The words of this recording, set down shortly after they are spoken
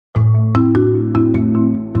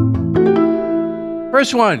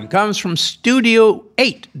First one comes from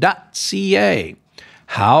studio8.ca.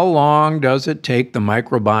 How long does it take the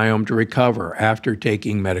microbiome to recover after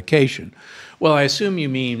taking medication? Well, I assume you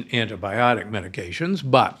mean antibiotic medications,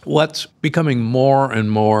 but what's becoming more and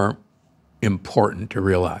more important to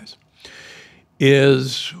realize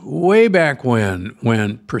is way back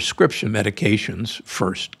when prescription medications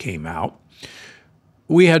first came out,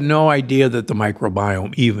 we had no idea that the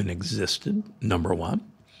microbiome even existed, number one.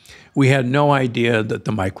 We had no idea that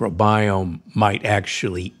the microbiome might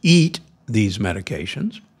actually eat these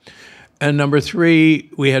medications. And number three,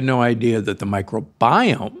 we had no idea that the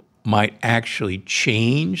microbiome might actually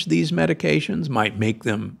change these medications, might make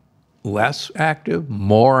them less active,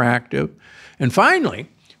 more active. And finally,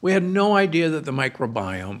 we had no idea that the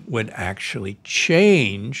microbiome would actually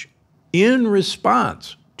change in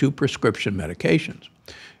response to prescription medications.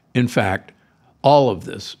 In fact, all of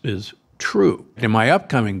this is true. In my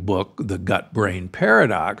upcoming book, The Gut-Brain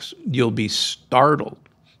Paradox, you'll be startled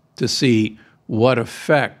to see what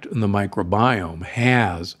effect the microbiome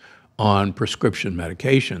has on prescription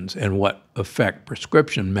medications and what effect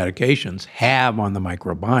prescription medications have on the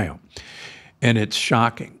microbiome. And it's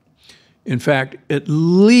shocking. In fact, at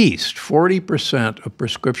least 40% of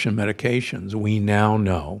prescription medications we now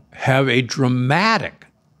know have a dramatic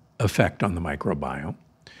effect on the microbiome.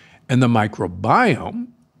 And the microbiome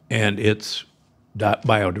and its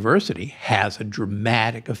biodiversity has a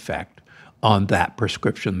dramatic effect on that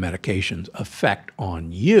prescription medication's effect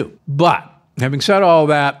on you. But having said all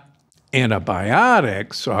that,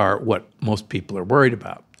 antibiotics are what most people are worried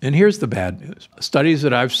about. And here's the bad news. Studies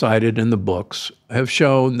that I've cited in the books have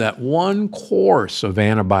shown that one course of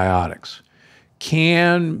antibiotics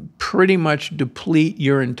can pretty much deplete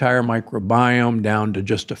your entire microbiome down to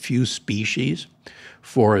just a few species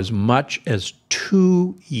for as much as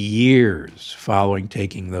 2 years following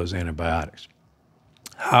taking those antibiotics.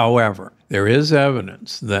 However, there is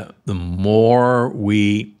evidence that the more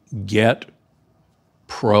we get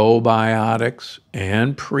probiotics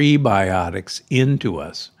and prebiotics into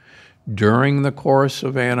us during the course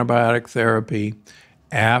of antibiotic therapy,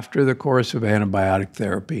 after the course of antibiotic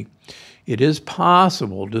therapy, it is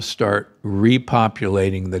possible to start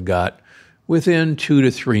repopulating the gut within 2 to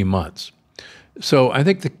 3 months. So I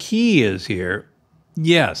think the key is here,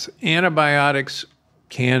 yes, antibiotics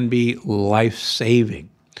can be life-saving,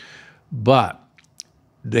 but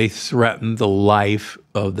they threaten the life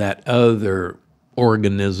of that other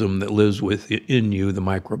organism that lives within you, the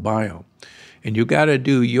microbiome. And you got to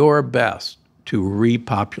do your best to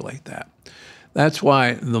repopulate that. That's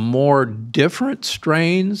why the more different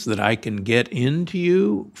strains that I can get into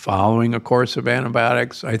you following a course of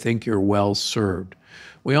antibiotics, I think you're well served.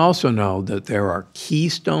 We also know that there are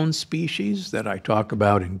keystone species that I talk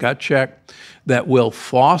about in Gut Check that will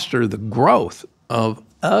foster the growth of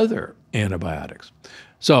other antibiotics.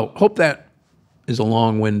 So hope that is a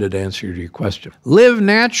long-winded answer to your question. Live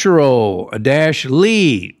Natural-Lee,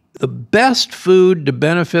 the best food to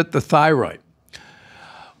benefit the thyroid.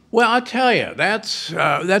 Well, I'll tell you, that's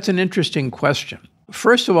an interesting question.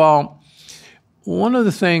 First of all, one of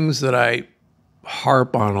the things that I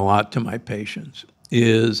harp on a lot to my patients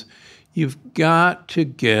is you've got to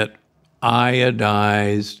get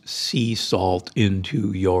iodized sea salt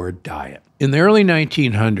into your diet. In the early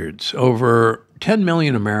 1900s, over 10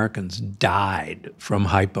 million Americans died from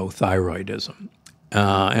hypothyroidism.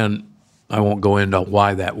 And I won't go into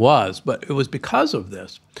why that was, but it was because of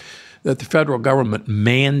this that the federal government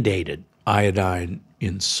mandated iodine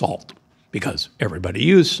in salt because everybody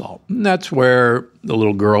used salt. And that's where the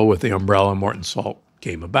little girl with the umbrella, Morton Salt,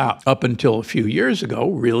 came about. Up until a few years ago,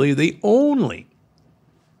 really the only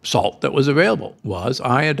salt that was available was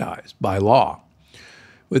iodized by law.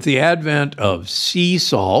 With the advent of sea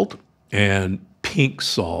salt and pink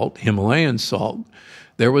salt, Himalayan salt,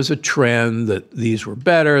 there was a trend that these were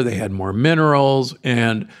better, they had more minerals,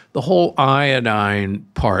 and the whole iodine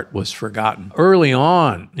part was forgotten. Early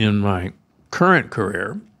on in my current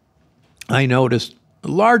career, I noticed a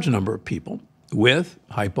large number of people with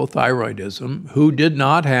hypothyroidism who did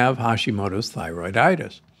not have Hashimoto's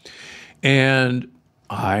thyroiditis. And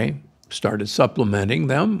I started supplementing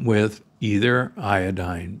them with either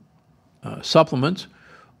iodine supplements,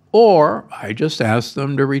 or I just asked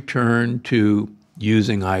them to return to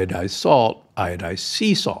using iodized salt, iodized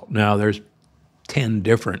sea salt. Now, there's 10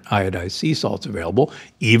 different iodized sea salts available.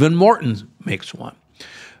 Even Morton's makes one.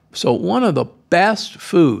 So one of the best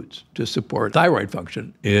foods to support thyroid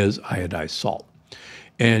function is iodized salt.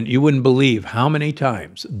 And you wouldn't believe how many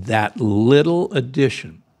times that little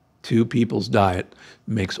addition to people's diet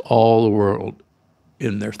makes all the world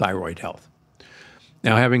in their thyroid health.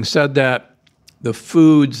 Now, having said that, the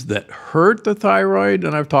foods that hurt the thyroid,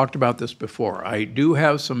 and I've talked about this before, I do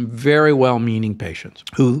have some very well-meaning patients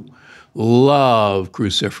who love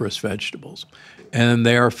cruciferous vegetables, and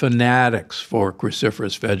they are fanatics for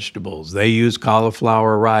cruciferous vegetables. They use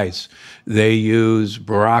cauliflower rice, they use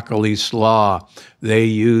broccoli slaw, they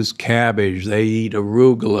use cabbage, they eat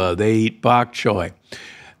arugula, they eat bok choy,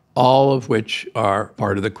 all of which are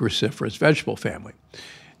part of the cruciferous vegetable family.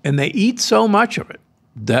 And they eat so much of it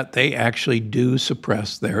that they actually do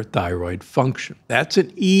suppress their thyroid function. That's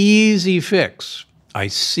an easy fix. I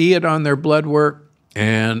see it on their blood work,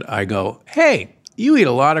 and I go, hey, you eat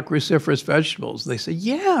a lot of cruciferous vegetables. They say,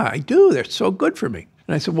 yeah, I do. They're so good for me.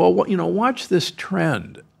 And I said, well, watch this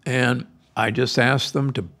trend. And I just asked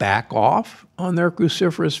them to back off on their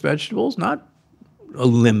cruciferous vegetables, not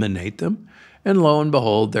eliminate them. And lo and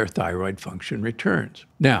behold, their thyroid function returns.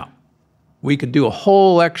 Now, we could do a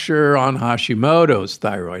whole lecture on Hashimoto's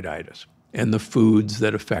thyroiditis and the foods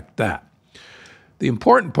that affect that. The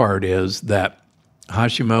important part is that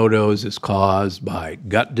Hashimoto's is caused by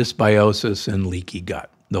gut dysbiosis and leaky gut,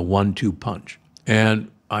 the 1-2 punch. And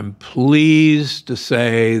I'm pleased to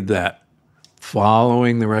say that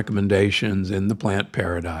following the recommendations in the plant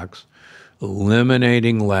paradox,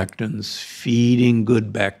 eliminating lectins, feeding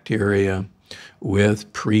good bacteria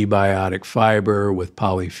with prebiotic fiber, with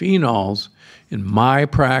polyphenols, in my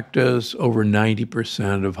practice, over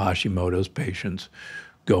 90% of Hashimoto's patients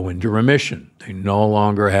go into remission. They no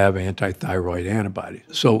longer have anti-thyroid antibodies.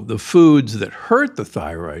 So the foods that hurt the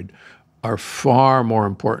thyroid are far more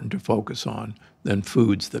important to focus on than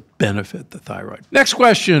foods that benefit the thyroid. Next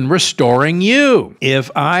question, restoring you. If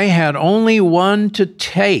I had only one to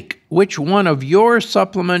take, which one of your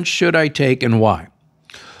supplements should I take and why?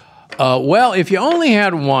 Well, if you only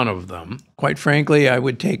had one of them, quite frankly, I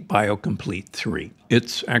would take BioComplete 3.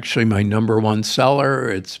 It's actually my #1 seller.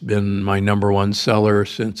 It's been my #1 seller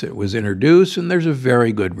since it was introduced, and there's a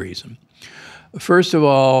very good reason. First of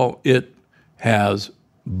all, it has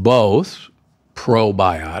both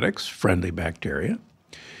probiotics, friendly bacteria.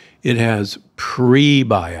 It has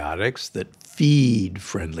prebiotics that feed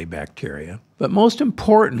friendly bacteria. But most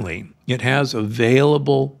importantly, it has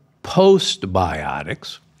available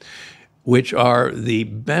postbiotics, which are the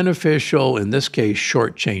beneficial, in this case,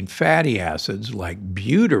 short-chain fatty acids like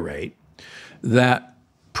butyrate that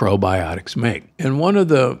probiotics make. And one of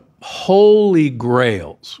the holy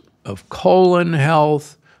grails of colon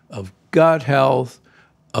health, of gut health,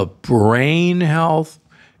 of brain health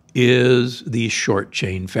is these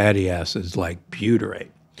short-chain fatty acids like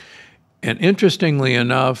butyrate. And interestingly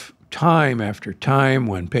enough, time after time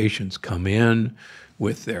when patients come in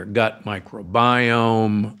with their gut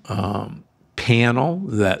microbiome panel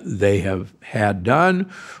that they have had done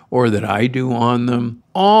or that I do on them,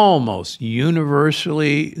 almost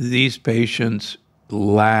universally, these patients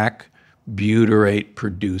lack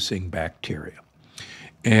butyrate-producing bacteria.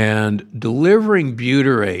 And delivering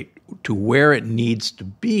butyrate to where it needs to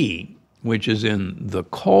be, which is in the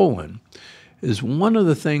colon, is one of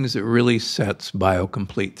the things that really sets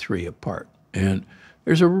BioComplete 3 apart. And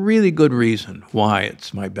there's a really good reason why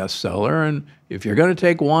it's my bestseller, and if you're going to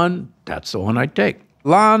take one, that's the one I'd take.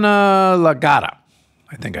 Lana Lagata,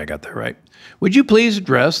 I think I got that right. Would you please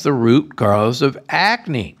address the root cause of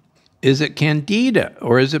acne? Is it candida,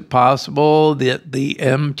 or is it possible that the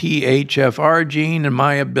MTHFR gene and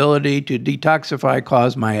my ability to detoxify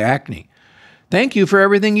caused my acne? Thank you for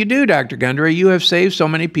everything you do, Dr. Gundry. You have saved so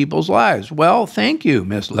many people's lives. Well, thank you,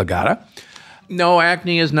 Miss Lagata. No,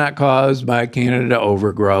 acne is not caused by Candida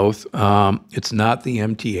overgrowth. It's not the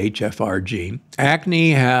MTHFR gene.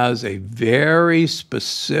 Acne has a very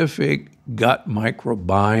specific gut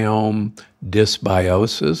microbiome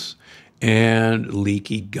dysbiosis and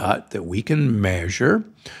leaky gut that we can measure.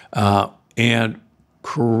 And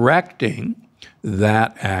correcting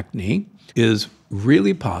that acne is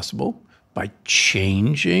really possible by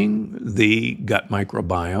changing the gut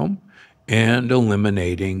microbiome and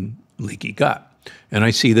eliminating leaky gut. And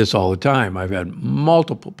I see this all the time. I've had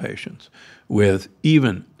multiple patients with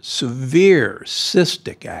even severe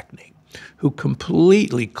cystic acne who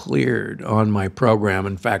completely cleared on my program.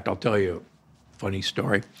 In fact, I'll tell you a funny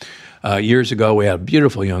story. Years ago, we had a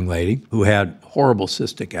beautiful young lady who had horrible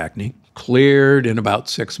cystic acne, cleared in about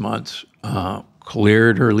 6 months,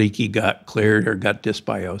 cleared her leaky gut, cleared her gut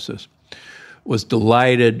dysbiosis, was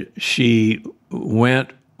delighted. She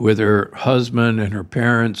went with her husband and her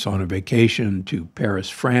parents on a vacation to Paris,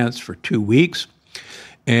 France for 2 weeks.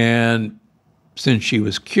 And since she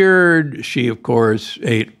was cured, she, of course,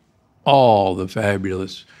 ate all the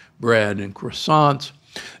fabulous bread and croissants.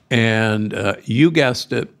 And you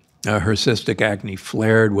guessed it, Her cystic acne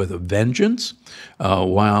flared with a vengeance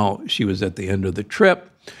while she was at the end of the trip.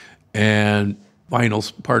 And final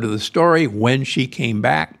part of the story, when she came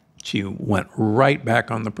back, she went right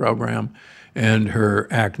back on the program, and her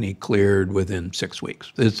acne cleared within 6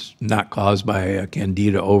 weeks. It's not caused by a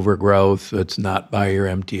candida overgrowth. It's not by your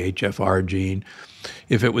MTHFR gene.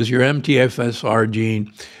 If it was your MTHFR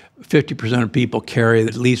gene, 50% of people carry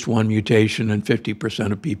at least one mutation, and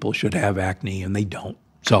 50% of people should have acne, and they don't.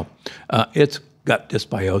 So it's gut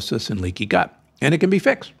dysbiosis and leaky gut, and it can be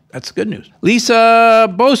fixed. That's the good news.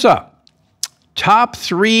 Lisa Bosa, top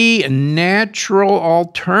 3 natural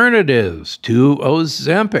alternatives to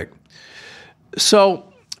Ozempic.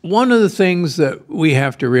 So one of the things that we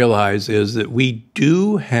have to realize is that we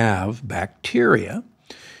do have bacteria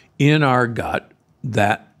in our gut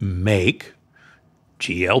that make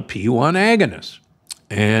GLP-1 agonists.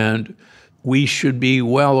 And we should be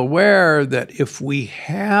well aware that if we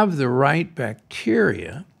have the right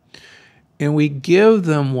bacteria and we give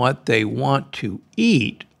them what they want to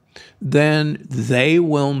eat, then they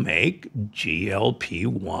will make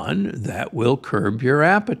GLP-1 that will curb your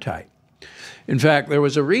appetite. In fact, there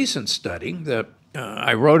was a recent study that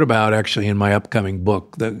I wrote about actually in my upcoming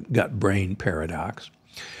book, The Gut-Brain Paradox,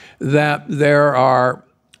 that there are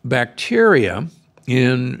bacteria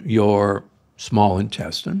in your small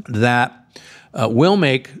intestine that will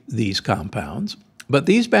make these compounds, but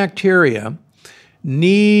these bacteria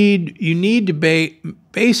you need to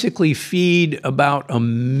basically feed about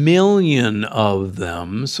 1 million of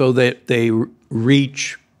them so that they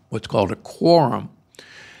reach what's called a quorum,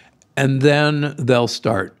 and then they'll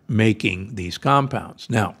start making these compounds.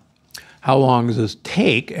 Now, how long does this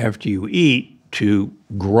take after you eat to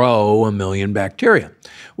grow 1 million bacteria?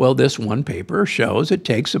 Well, this one paper shows it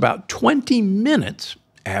takes about 20 minutes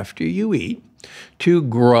after you eat to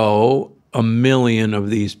grow 1 million of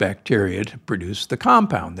these bacteria to produce the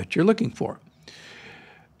compound that you're looking for.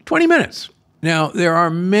 20 minutes. Now, there are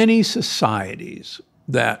many societies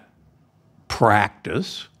that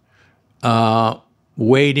practice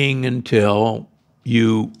waiting until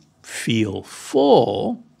you feel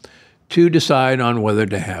full to decide on whether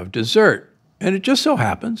to have dessert. And it just so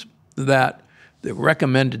happens that the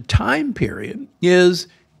recommended time period is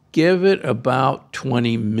give it about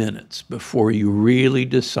 20 minutes before you really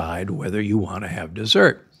decide whether you want to have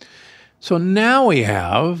dessert. So now we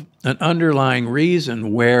have an underlying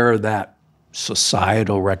reason where that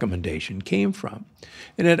societal recommendation came from.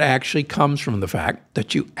 And it actually comes from the fact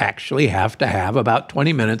that you actually have to have about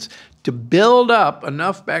 20 minutes to build up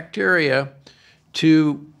enough bacteria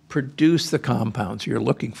to produce the compounds you're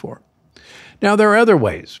looking for. Now, there are other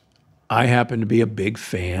ways. I happen to be a big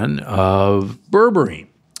fan of berberine,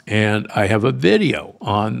 and I have a video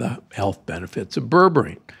on the health benefits of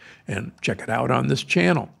berberine, and check it out on this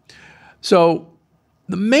channel. So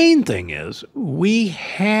the main thing is we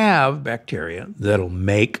have bacteria that'll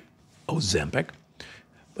make Ozempic,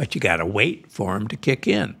 but you got to wait for them to kick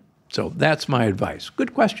in. So that's my advice.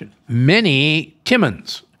 Good question. Minnie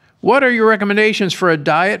Timmons, what are your recommendations for a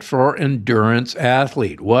diet for endurance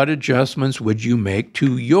athlete? What adjustments would you make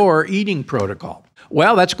to your eating protocol?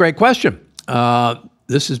 Well, that's a great question.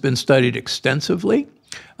 This has been studied extensively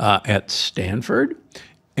at Stanford,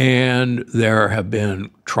 and there have been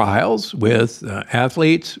trials with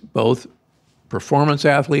athletes, both performance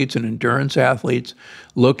athletes and endurance athletes,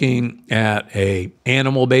 looking at an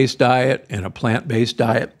animal-based diet and a plant-based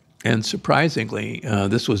diet. And surprisingly,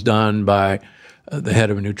 this was done by the head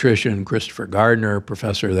of nutrition, Christopher Gardner,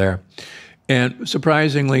 professor there. And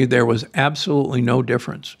surprisingly, there was absolutely no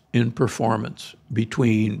difference in performance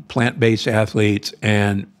between plant-based athletes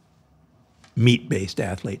and meat-based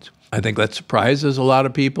athletes. I think that surprises a lot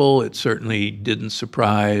of people. It certainly didn't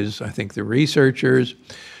surprise, I think, the researchers.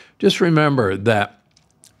 Just remember that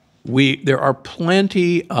there are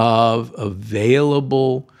plenty of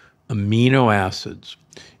available amino acids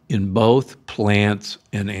in both plants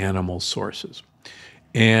and animal sources.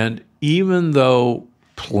 And even though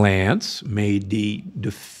plants may be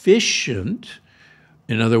deficient,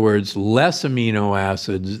 in other words, less amino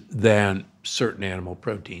acids than certain animal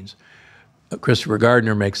proteins, Christopher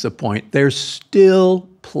Gardner makes the point, there's still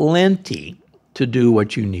plenty to do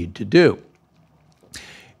what you need to do.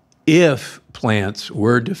 If plants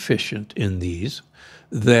were deficient in these,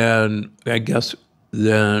 then I guess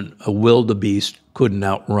then a wildebeest couldn't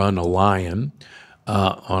outrun a lion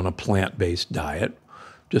on a plant-based diet.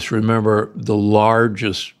 Just remember, the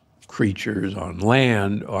largest creatures on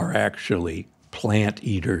land are actually plant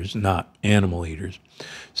eaters, not animal eaters.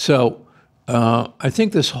 So I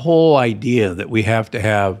think this whole idea that we have to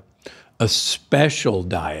have a special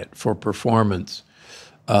diet for performance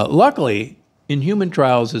Luckily, in human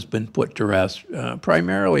trials has been put to rest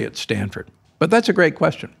primarily at Stanford. But that's a great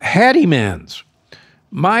question. Hattie Mans.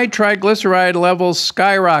 My triglyceride levels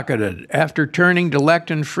skyrocketed after turning to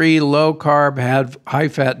lectin-free, low-carb,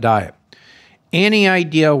 high-fat diet. Any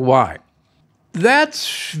idea why?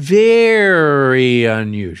 That's very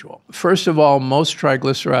unusual. First of all, most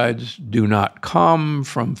triglycerides do not come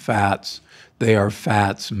from fats. They are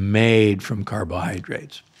fats made from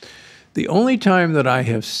carbohydrates. The only time that I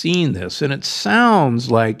have seen this, and it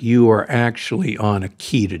sounds like you are actually on a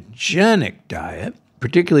ketogenic diet,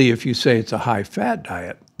 particularly if you say it's a high-fat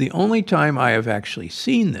diet, the only time I have actually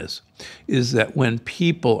seen this is that when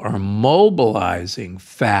people are mobilizing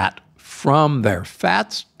fat from their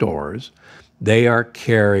fat stores, they are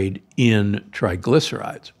carried in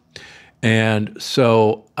triglycerides. And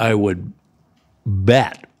so I would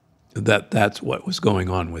bet that that's what was going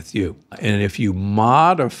on with you. And if you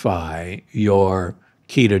modify your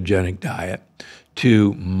ketogenic diet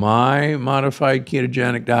to my modified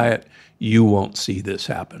ketogenic diet, you won't see this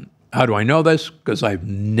happen. How do I know this? Because I've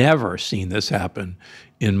never seen this happen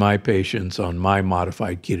in my patients on my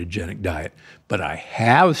modified ketogenic diet, but I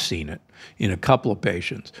have seen it in a couple of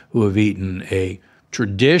patients who have eaten a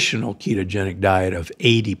traditional ketogenic diet of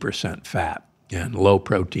 80% fat and low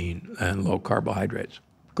protein and low carbohydrates.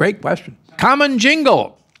 Great question. Common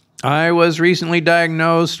jingle. I was recently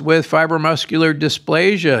diagnosed with fibromuscular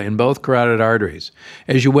dysplasia in both carotid arteries.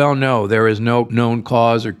 As you well know, there is no known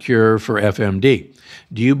cause or cure for FMD.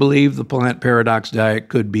 Do you believe the plant paradox diet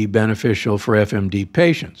could be beneficial for FMD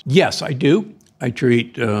patients? Yes, I do. I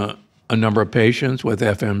treat a number of patients with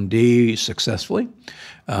FMD successfully.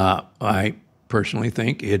 I personally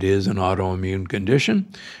think it is an autoimmune condition,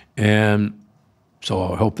 and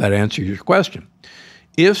so I hope that answers your question.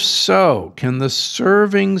 If so, can the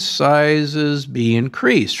serving sizes be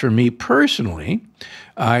increased? For me personally,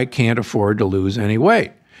 I can't afford to lose any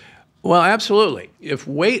weight. Well, absolutely. If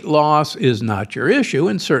weight loss is not your issue,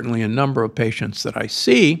 and certainly a number of patients that I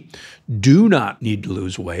see do not need to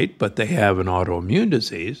lose weight, but they have an autoimmune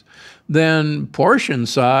disease, then portion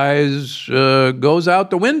size goes out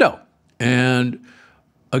the window. And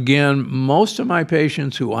again, most of my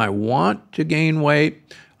patients who I want to gain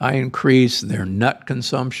weight, I increase their nut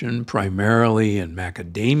consumption primarily in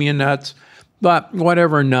macadamia nuts. But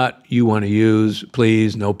whatever nut you want to use,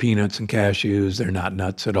 please, no peanuts and cashews. They're not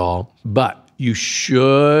nuts at all. But you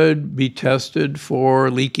should be tested for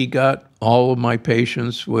leaky gut. All of my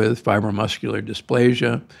patients with fibromuscular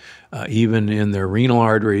dysplasia, even in their renal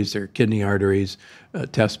arteries, their kidney arteries,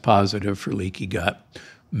 test positive for leaky gut.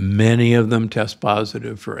 Many of them test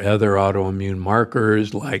positive for other autoimmune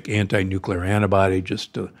markers like anti-nuclear antibody,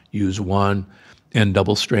 just to use one, and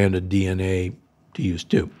double-stranded DNA to use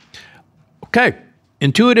two. Okay,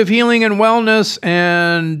 Intuitive Healing and Wellness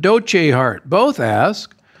and Doce Heart both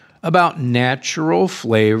ask about natural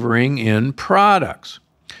flavoring in products.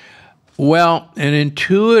 Well, an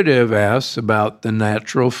Intuitive asks about the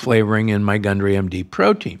natural flavoring in my Gundry MD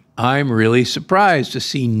protein. I'm really surprised to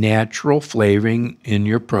see natural flavoring in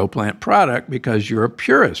your ProPlant product because you're a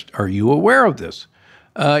purist. Are you aware of this?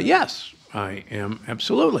 Yes, I am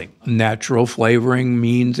absolutely. Natural flavoring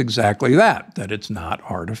means exactly that it's not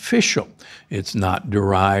artificial. It's not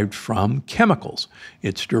derived from chemicals.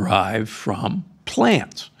 It's derived from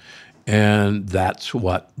plants. And that's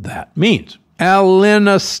what that means.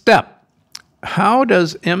 Alina Step. How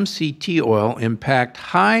does MCT oil impact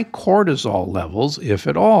high cortisol levels, if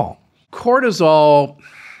at all? Cortisol,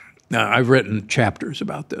 now I've written chapters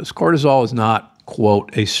about this. Cortisol is not,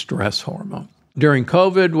 quote, a stress hormone. During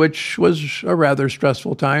COVID, which was a rather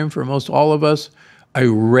stressful time for most all of us, I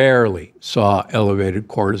rarely saw elevated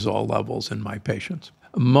cortisol levels in my patients.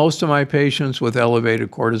 Most of my patients with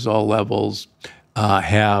elevated cortisol levels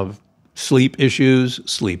have sleep issues,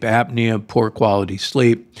 sleep apnea, poor quality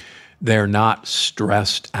sleep. They're not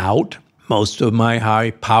stressed out. Most of my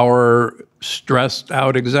high-power,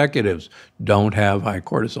 stressed-out executives don't have high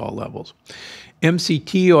cortisol levels.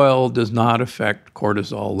 MCT oil does not affect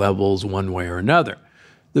cortisol levels one way or another.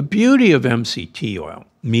 The beauty of MCT oil,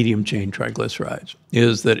 medium-chain triglycerides,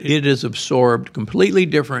 is that it is absorbed completely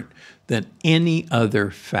different than any other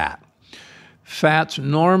fat. Fats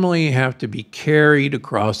normally have to be carried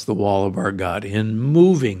across the wall of our gut in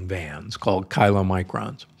moving vans called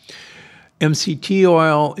chylomicrons. MCT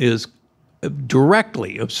oil is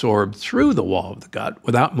directly absorbed through the wall of the gut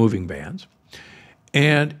without moving bands,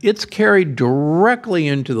 and it's carried directly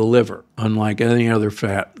into the liver, unlike any other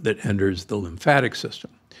fat that enters the lymphatic system.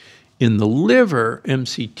 In the liver,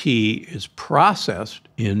 MCT is processed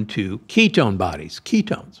into ketone bodies,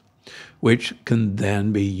 ketones, which can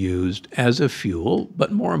then be used as a fuel,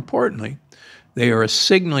 but more importantly, they are a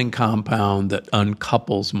signaling compound that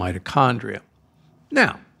uncouples mitochondria.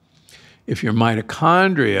 Now, if your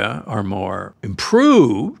mitochondria are more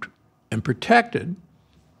improved and protected,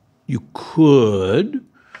 you could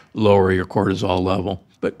lower your cortisol level.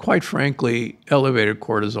 But quite frankly, elevated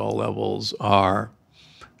cortisol levels are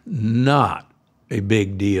not a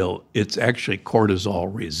big deal. It's actually cortisol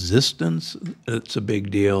resistance that's a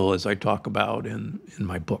big deal, as I talk about in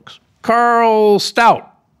my books. Carl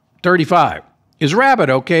Stout, 35. Is rabbit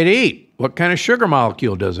okay to eat? What kind of sugar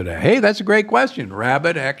molecule does it have? Hey, that's a great question.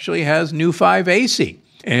 Rabbit actually has nu-5AC.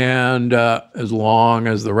 And as long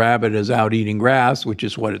as the rabbit is out eating grass, which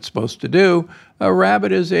is what it's supposed to do, a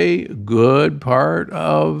rabbit is a good part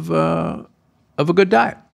of a good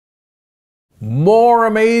diet. More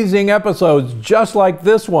amazing episodes just like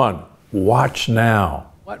this one. Watch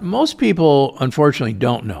now. What most people unfortunately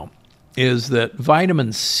don't know is that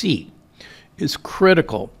vitamin C is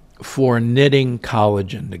critical for knitting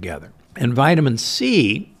collagen together. And vitamin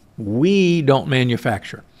C, we don't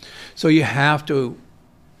manufacture. So you have to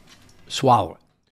swallow it.